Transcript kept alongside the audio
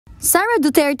Sara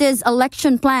Duterte's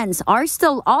election plans are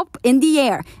still up in the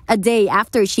air a day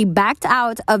after she backed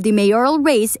out of the mayoral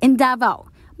race in Davao.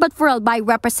 But for Albay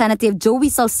Representative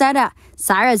Joey Salceda,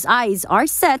 Sara's eyes are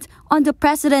set on the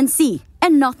presidency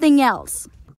and nothing else.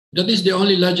 That is the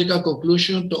only logical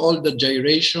conclusion to all the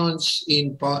gyrations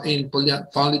in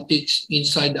politics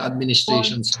inside the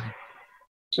administration.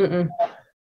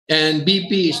 And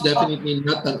BP is definitely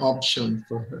not an option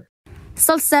for her.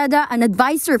 Salceda, an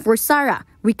advisor for Sara,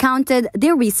 recounted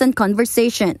their recent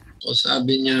conversation. So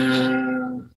sabi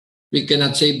niya, we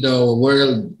cannot save the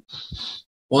world.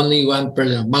 Only one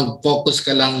person. Mag-focus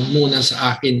ka lang muna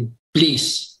sa akin,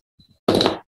 please.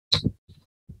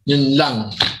 Yun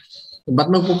lang.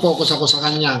 Ba't magpo-focus ako sa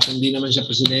kanya kung hindi naman siya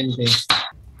presidente?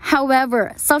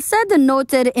 However, Salceda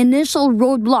noted initial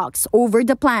roadblocks over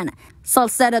the plan.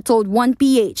 Salceda told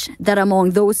 1PH that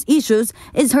among those issues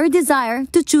is her desire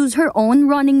to choose her own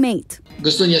running mate.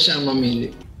 Gusto niya siyang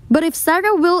mamili. But if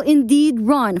Sara will indeed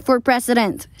run for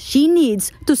president, she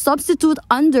needs to substitute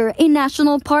under a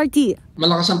national party.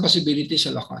 Malakas ang possibility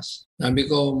sa lakas. Sabi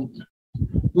ko,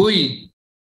 uy,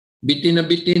 bitin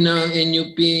na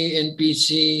NUP, NPC,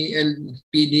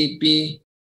 PDP.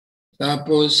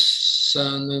 Tapos,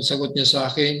 sagot niya sa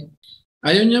akin,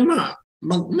 ayaw niya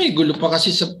may gulo pa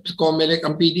kasi sa COMELEC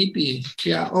ang PDP.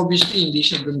 Kaya obviously hindi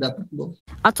siya doon tatakbo.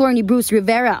 Attorney Bruce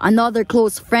Rivera, another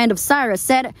close friend of Sara,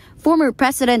 said former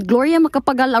President Gloria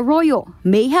Macapagal Arroyo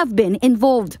may have been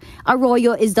involved.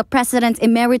 Arroyo is the President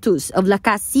Emeritus of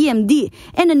Lakas CMD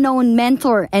and a known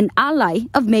mentor and ally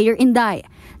of Mayor Inday.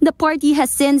 The party has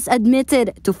since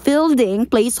admitted to fielding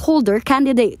placeholder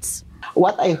candidates.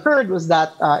 What I heard was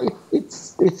that I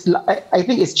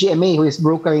think it's GMA who is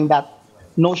brokering that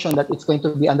notion that it's going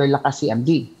to be under Lakas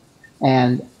CMD.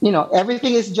 And,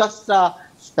 everything is just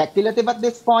speculative at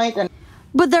this point.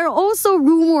 But there are also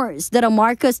rumors that a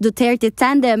Marcos Duterte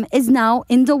tandem is now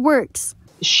in the works.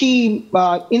 She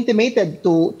intimated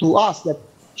to us that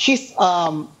she's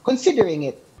considering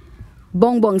it.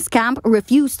 Bongbong's camp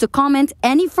refused to comment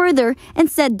any further and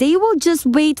said they will just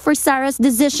wait for Sara's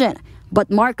decision. But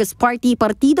Marcos Party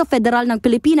Partido Federal ng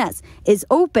Pilipinas is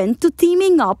open to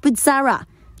teaming up with Sara.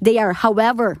 They are,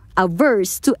 however,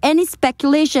 averse to any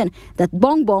speculation that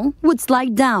Bongbong would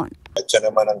slide down. At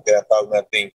siya naman ang tinatawag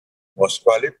nating most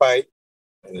qualified,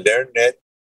 learned,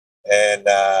 and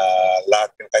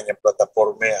lahat ng kanyang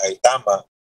plataforma ay tama.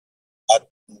 At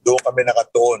doon kami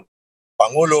nakatuon,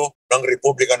 Pangulo ng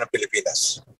Republika ng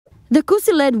Pilipinas. The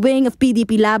Kusi-led wing of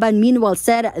PDP Laban meanwhile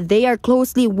said they are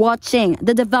closely watching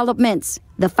the developments.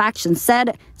 The faction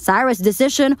said Sara's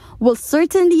decision will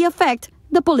certainly affect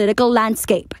the political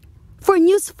landscape. For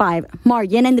News 5,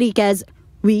 Marian Enriquez,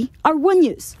 we are One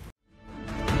News.